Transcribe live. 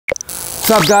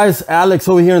What's up guys, Alex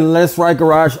over here in Let's Ride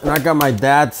Garage, and I got my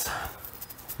dad's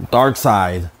dark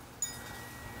side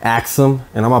Axum,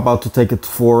 and I'm about to take it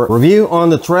for review on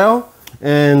the trail.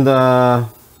 And other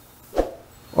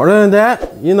than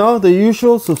that, you know, the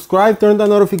usual, subscribe, turn the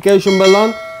notification bell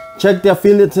on, check the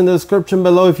affiliates in the description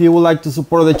below if you would like to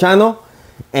support the channel,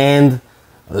 and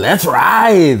let's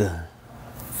ride.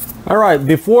 All right,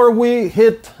 before we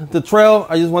hit the trail,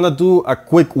 I just want to do a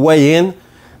quick weigh in.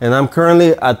 And I'm currently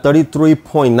at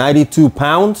 33.92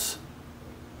 pounds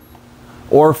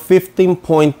or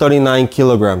 15.39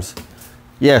 kilograms.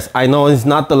 Yes, I know it's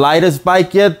not the lightest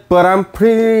bike yet, but I'm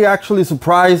pretty actually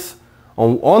surprised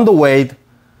on the weight,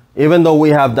 even though we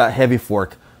have that heavy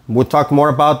fork. We'll talk more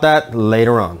about that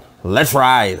later on. Let's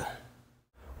ride.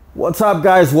 What's up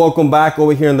guys, welcome back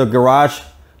over here in the garage.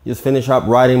 Just finished up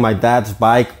riding my dad's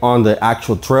bike on the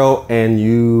actual trail, and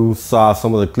you saw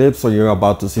some of the clips, or you're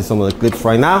about to see some of the clips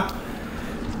right now.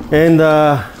 And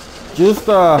just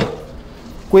a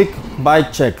quick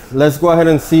bike check. Let's go ahead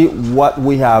and see what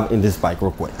we have in this bike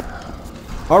real quick.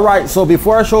 All right, so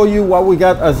before I show you what we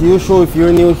got, as usual, if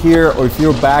you're new here or if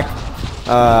you're back,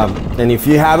 and if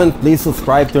you haven't, please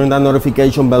subscribe, turn that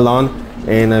notification bell on.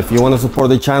 And if you want to support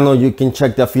the channel, you can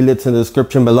check the affiliates in the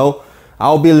description below.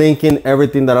 I'll be linking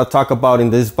everything that I talk about in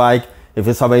this bike, if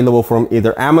it's available from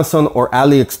either Amazon or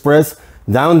AliExpress,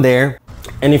 down there.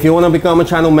 And if you want to become a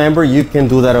channel member, you can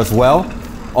do that as well.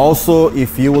 Also,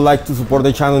 if you would like to support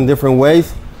the channel in different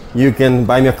ways, you can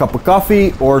buy me a cup of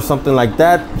coffee or something like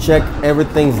that. Check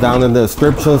everything's down in the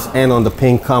descriptions and on the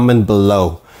pinned comment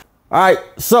below. All right,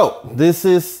 so this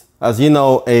is, as you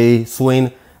know, a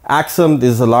Schwinn Axum.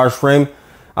 This is a large frame.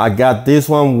 I got this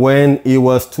one when it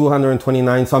was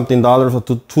 $229 something or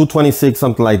 $226,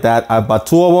 something like that. I bought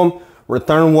two of them,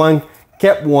 returned one,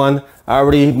 kept one. I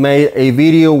already made a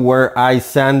video where I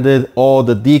sanded all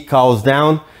the decals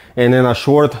down, and then a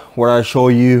short where I show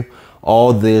you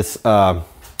all these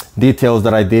details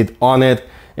that I did on it.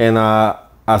 And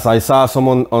as I saw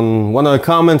someone on one of the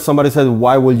comments, somebody said,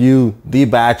 why will you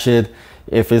debatch it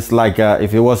if it's like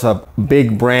if it was a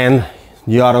big brand?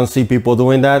 I don't see people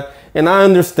doing that. And I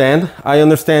understand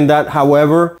that.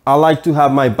 However, I like to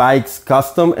have my bikes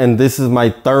custom, and this is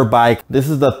my third bike. This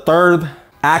is the third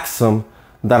Axum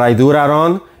that I do that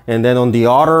on. And then on the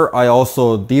Otter, I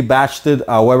also debatched it.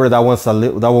 However, that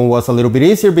one was a little bit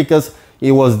easier because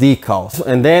it was decals.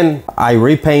 And then I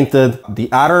repainted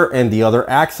the Otter and the other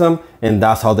Axum, and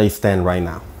that's how they stand right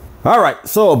now. All right,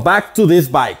 so back to this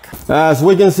bike. As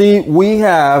we can see, we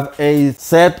have a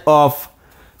set of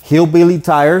Hillbilly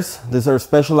tires. These are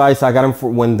specialized. I got them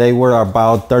for when they were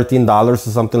about $13 or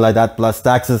something like that, plus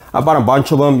taxes. I bought a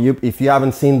bunch of them. If you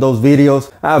haven't seen those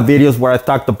videos, I have videos where I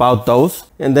talked about those.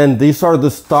 And then these are the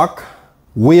stock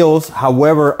wheels.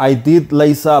 However, I did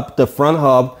lace up the front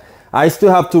hub. I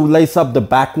still have to lace up the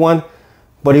back one,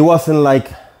 but it wasn't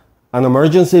like an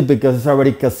emergency because it's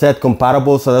already cassette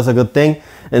compatible, so that's a good thing.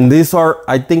 And these are,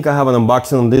 I think I have an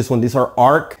unboxing on this one. These are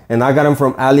ARC, and I got them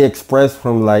from AliExpress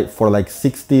for like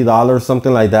 $60,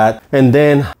 something like that. And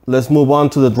then let's move on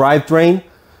to the drivetrain.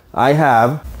 I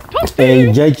have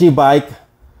a JG bike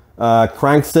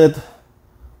crankset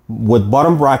with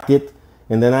bottom bracket,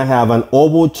 and then I have an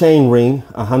oval chain ring,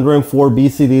 104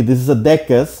 BCD. This is a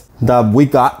Decas that we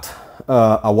got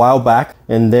a while back.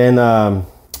 And then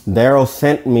Daryl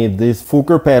sent me these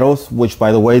Fuker pedals, which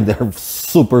by the way, they're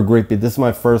super grippy. This is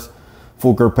my first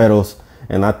Fuker pedals,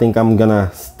 and I think I'm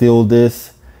gonna steal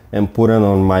this and put it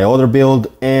on my other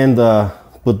build, and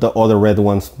put the other red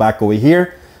ones back over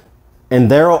here.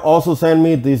 And Daryl also sent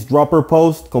me this dropper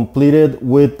post completed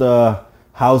with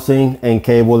housing and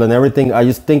cable and everything. I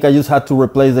just think I just had to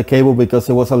replace the cable because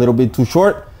it was a little bit too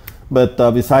short. But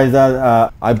besides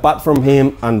that, I bought from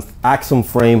him an Axum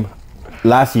frame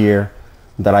last year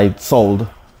that I sold,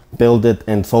 built it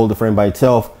and sold the frame by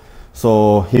itself.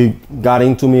 So he got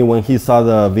into me when he saw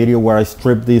the video where I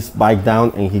stripped this bike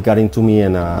down, and he got into me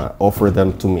and offered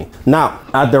them to me. Now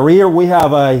at the rear we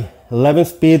have a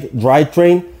 11-speed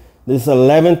drivetrain. This is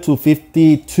 11 to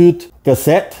 50 tooth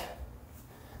cassette,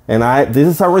 and this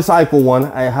is a recycled one.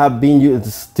 I have been used,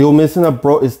 it's still missing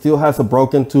it still has a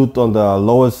broken tooth on the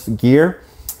lowest gear.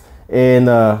 And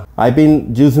I've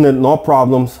been using it no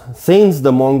problems since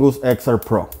the Mongoose XR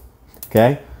Pro.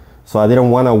 Okay, so I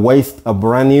didn't want to waste a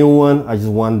brand new one. I just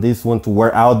want this one to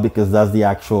wear out because that's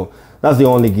the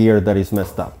only gear that is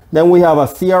messed up. Then we have a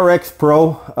CRX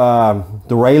Pro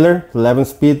derailleur,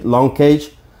 11-speed long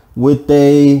cage with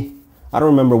a, I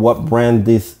don't remember what brand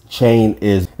this chain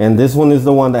is. And this one is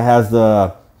the one that has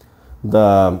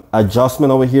the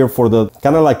adjustment over here for the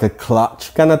kind of like a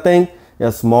clutch kind of thing.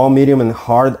 A small, medium, and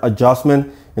hard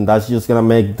adjustment, and that's just gonna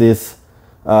make this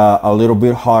a little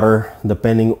bit harder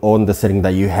depending on the setting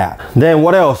that you have. Then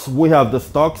what else? We have the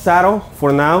stock saddle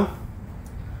for now.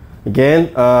 Again,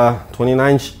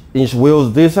 29-inch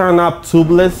wheels. These are not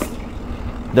tubeless.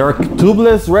 They're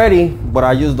tubeless ready, but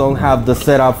I just don't have the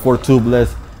setup for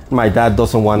tubeless. My dad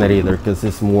doesn't want it either because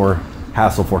it's more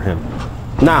hassle for him.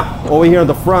 Now, over here in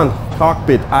the front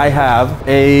cockpit, I have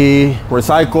a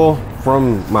recycle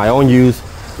from my own use.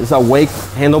 It's a Wake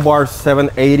handlebar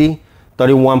 780,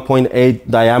 31.8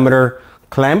 diameter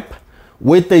clamp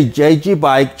with a JG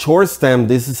bike short stem.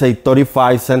 This is a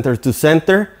 35 center to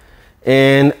center,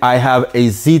 and I have a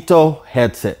Zito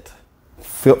headset,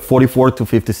 44 to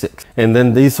 56. And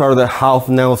then these are the Half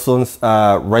Nelson's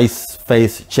race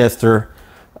face Chester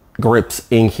grips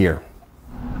in here.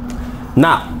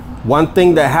 Now, one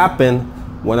thing that happened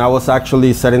when I was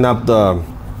actually setting up the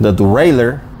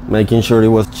derailleur, making sure it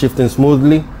was shifting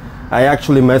smoothly, I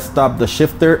actually messed up the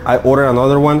shifter. I ordered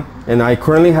another one, and I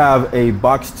currently have a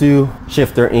box 2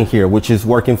 shifter in here, which is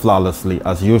working flawlessly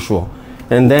as usual.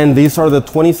 And then these are the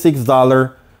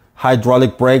 $26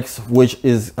 hydraulic brakes, which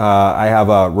is I have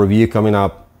a review coming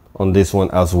up on this one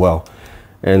as well.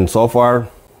 And so far,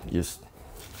 just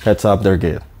heads up, they're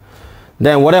good.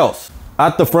 Then what else?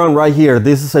 At the front right here,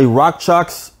 this is a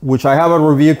RockShox, which I have a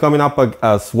review coming up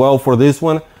as well for this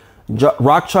one.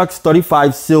 RockShox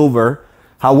 35 silver.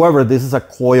 However, this is a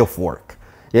coil fork.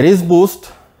 It is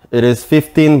boost. It is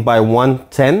 15 by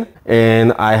 110.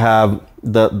 And I have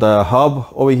the hub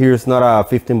over here is not a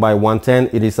 15 by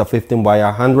 110. It is a 15 by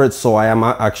 100. So I am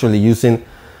actually using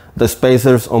the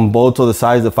spacers on both of the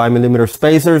sides, the 5mm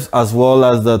spacers, as well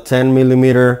as the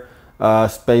 10mm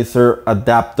spacer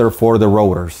adapter for the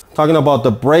rotors. Talking about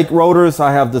the brake rotors,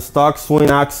 I have the stock Schwinn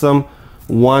Axum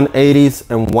 180s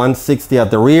and 160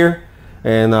 at the rear,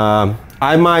 and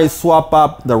I might swap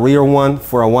up the rear one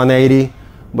for a 180,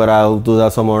 but I'll do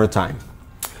that some other time.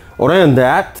 Other than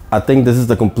that, I think this is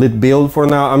the complete build for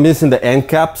now. I'm missing the end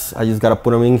caps. I just gotta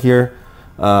put them in here.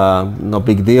 No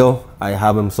big deal. I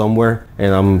have them somewhere,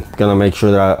 and I'm gonna make sure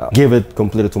that I give it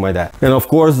completed to my dad. And of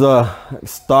course, the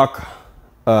stock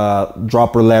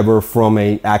dropper lever from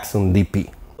a Axum DP.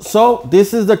 So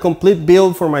this is the complete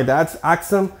build for my dad's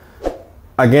Axum.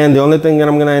 Again, the only thing that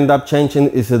I'm gonna end up changing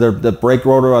is the brake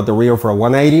rotor at the rear for a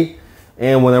 180,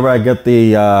 and whenever I get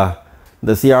the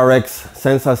CRX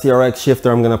Sensa CRX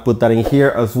shifter, I'm gonna put that in here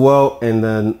as well. And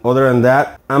then other than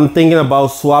that, I'm thinking about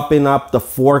swapping up the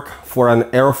fork for an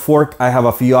air fork. I have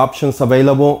a few options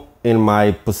available in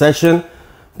my possession,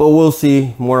 but we'll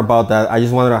see more about that. I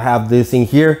just wanted to have this in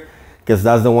here because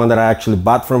that's the one that I actually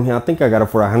bought from him. I think I got it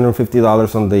for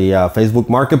 $150 on the Facebook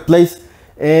Marketplace,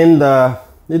 and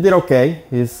it did okay.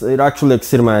 It actually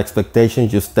exceeded my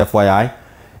expectations, just FYI.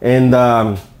 And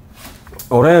other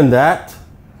than that,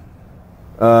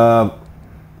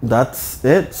 that's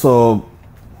it. So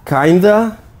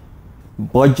kinda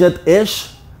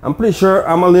budget-ish. I'm pretty sure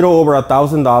I'm a little over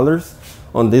 $1,000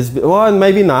 on this. Well,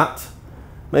 maybe not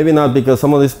because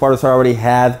some of these parts I already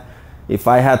had. If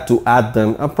I had to add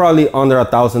them, I'm probably under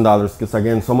 $1,000 because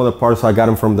again, some of the parts I got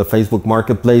them from the Facebook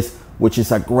Marketplace, which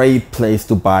is a great place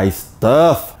to buy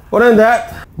stuff. Other than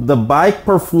that, the bike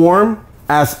performed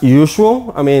as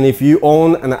usual. I mean, if you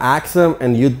own an Axum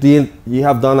and you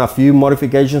have done a few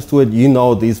modifications to it, you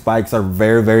know these bikes are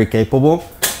very, very capable.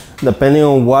 Depending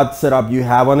on what setup you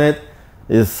have on it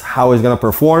is how it's gonna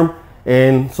perform.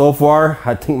 And so far,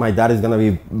 I think my dad is gonna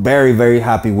be very, very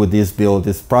happy with this build.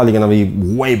 It's probably gonna be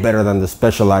way better than the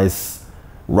Specialized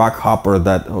rock hopper,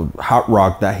 that hot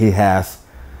rock that he has.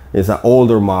 It's an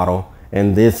older model,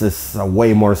 and this is a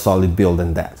way more solid build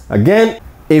than that. Again,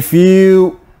 if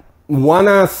you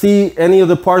wanna see any of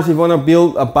the parts, if you wanna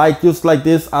build a bike just like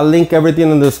this, I'll link everything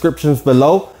in the descriptions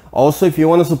below. Also, if you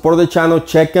wanna support the channel,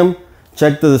 check the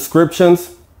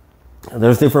descriptions.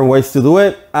 There's different ways to do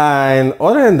it. And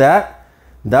other than that,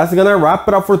 that's gonna wrap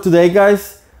it up for today,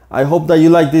 guys. I hope that you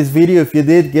liked this video. If you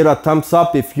did, give it a thumbs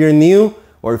up. If you're new,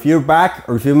 or if you're back,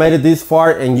 or if you made it this far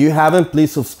and you haven't,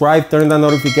 please subscribe, turn that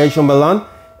notification bell on.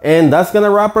 And that's gonna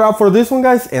wrap it up for this one,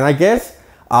 guys. And I guess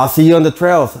I'll see you on the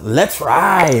trails. Let's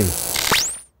ride.